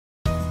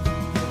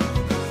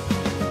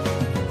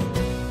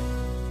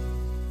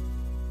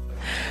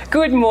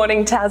Good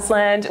morning,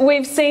 Tasland.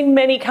 We've seen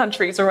many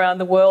countries around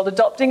the world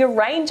adopting a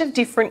range of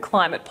different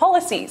climate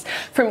policies,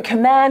 from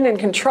command and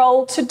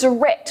control to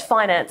direct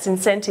finance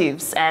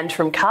incentives, and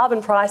from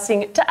carbon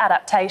pricing to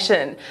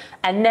adaptation.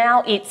 And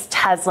now it's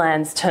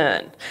Tasland's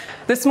turn.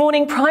 This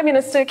morning, Prime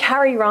Minister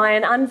Carrie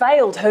Ryan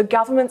unveiled her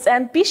government's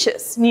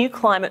ambitious new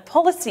climate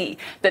policy,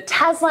 the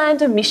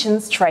Tasland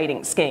Emissions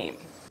Trading Scheme.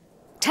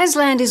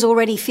 Tasland is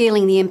already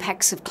feeling the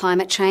impacts of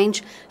climate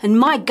change, and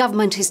my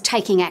government is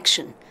taking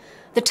action.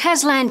 The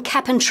Tasland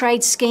Cap and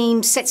Trade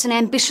Scheme sets an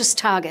ambitious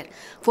target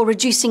for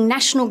reducing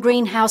national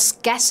greenhouse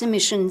gas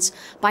emissions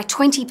by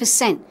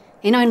 20%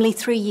 in only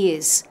 3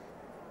 years.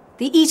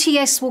 The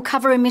ETS will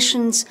cover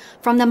emissions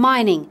from the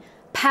mining,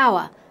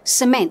 power,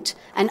 cement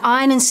and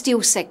iron and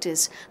steel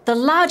sectors, the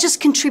largest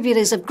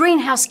contributors of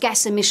greenhouse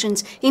gas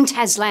emissions in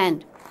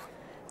Tasland.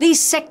 These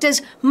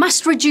sectors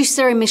must reduce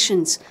their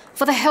emissions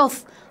for the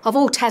health of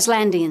all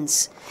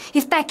Taslandians.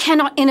 If they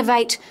cannot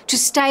innovate to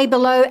stay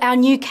below our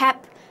new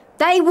cap,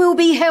 they will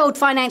be held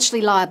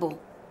financially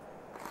liable.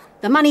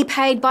 The money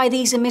paid by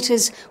these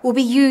emitters will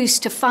be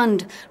used to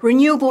fund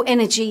renewable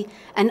energy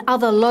and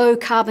other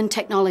low-carbon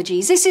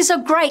technologies. This is a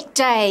great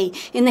day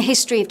in the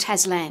history of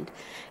Tasland.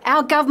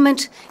 Our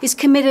government is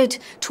committed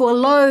to a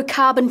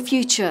low-carbon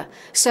future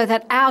so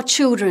that our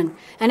children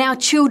and our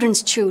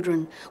children's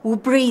children will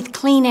breathe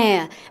clean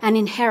air and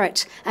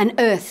inherit an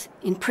earth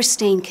in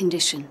pristine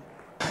condition.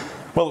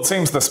 Well, it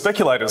seems the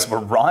speculators were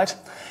right.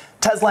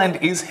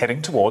 Tasland is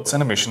heading towards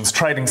an emissions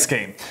trading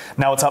scheme.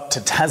 Now it's up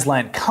to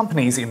Tasland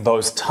companies in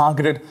those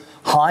targeted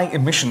high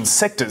emissions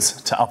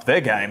sectors to up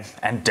their game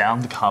and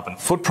down the carbon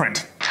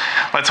footprint.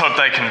 Let's hope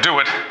they can do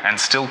it and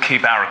still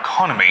keep our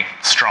economy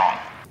strong.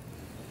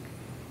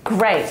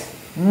 Great.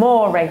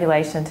 More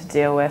regulation to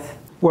deal with.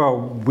 Well,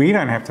 we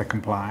don't have to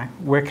comply.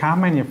 We're car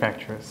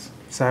manufacturers,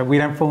 so we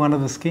don't fall under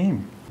the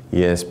scheme.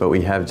 Yes, but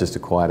we have just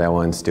acquired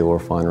our own steel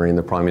refinery, and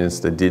the Prime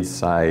Minister did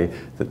say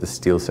that the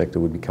steel sector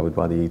would be covered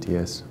by the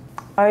ETS.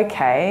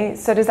 Okay,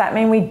 so does that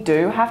mean we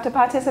do have to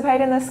participate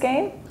in the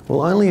scheme?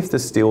 Well, only if the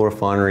steel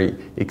refinery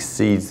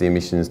exceeds the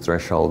emissions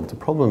threshold. The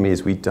problem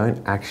is we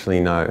don't actually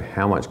know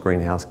how much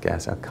greenhouse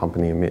gas our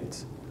company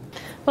emits.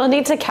 We'll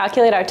need to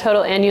calculate our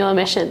total annual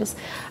emissions.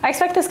 I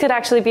expect this could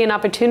actually be an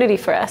opportunity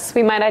for us.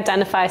 We might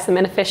identify some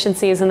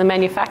inefficiencies in the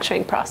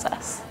manufacturing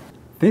process.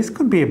 This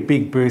could be a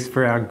big boost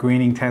for our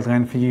Greening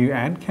Tasland for You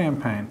ad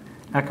campaign.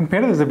 Our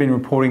competitors have been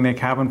reporting their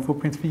carbon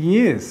footprints for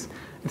years.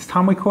 It's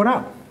time we caught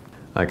up.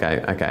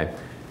 Okay.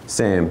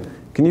 Sam,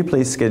 can you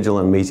please schedule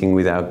a meeting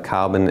with our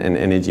carbon and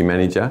energy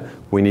manager?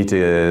 We need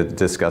to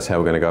discuss how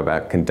we're going to go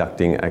about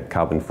conducting a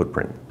carbon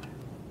footprint.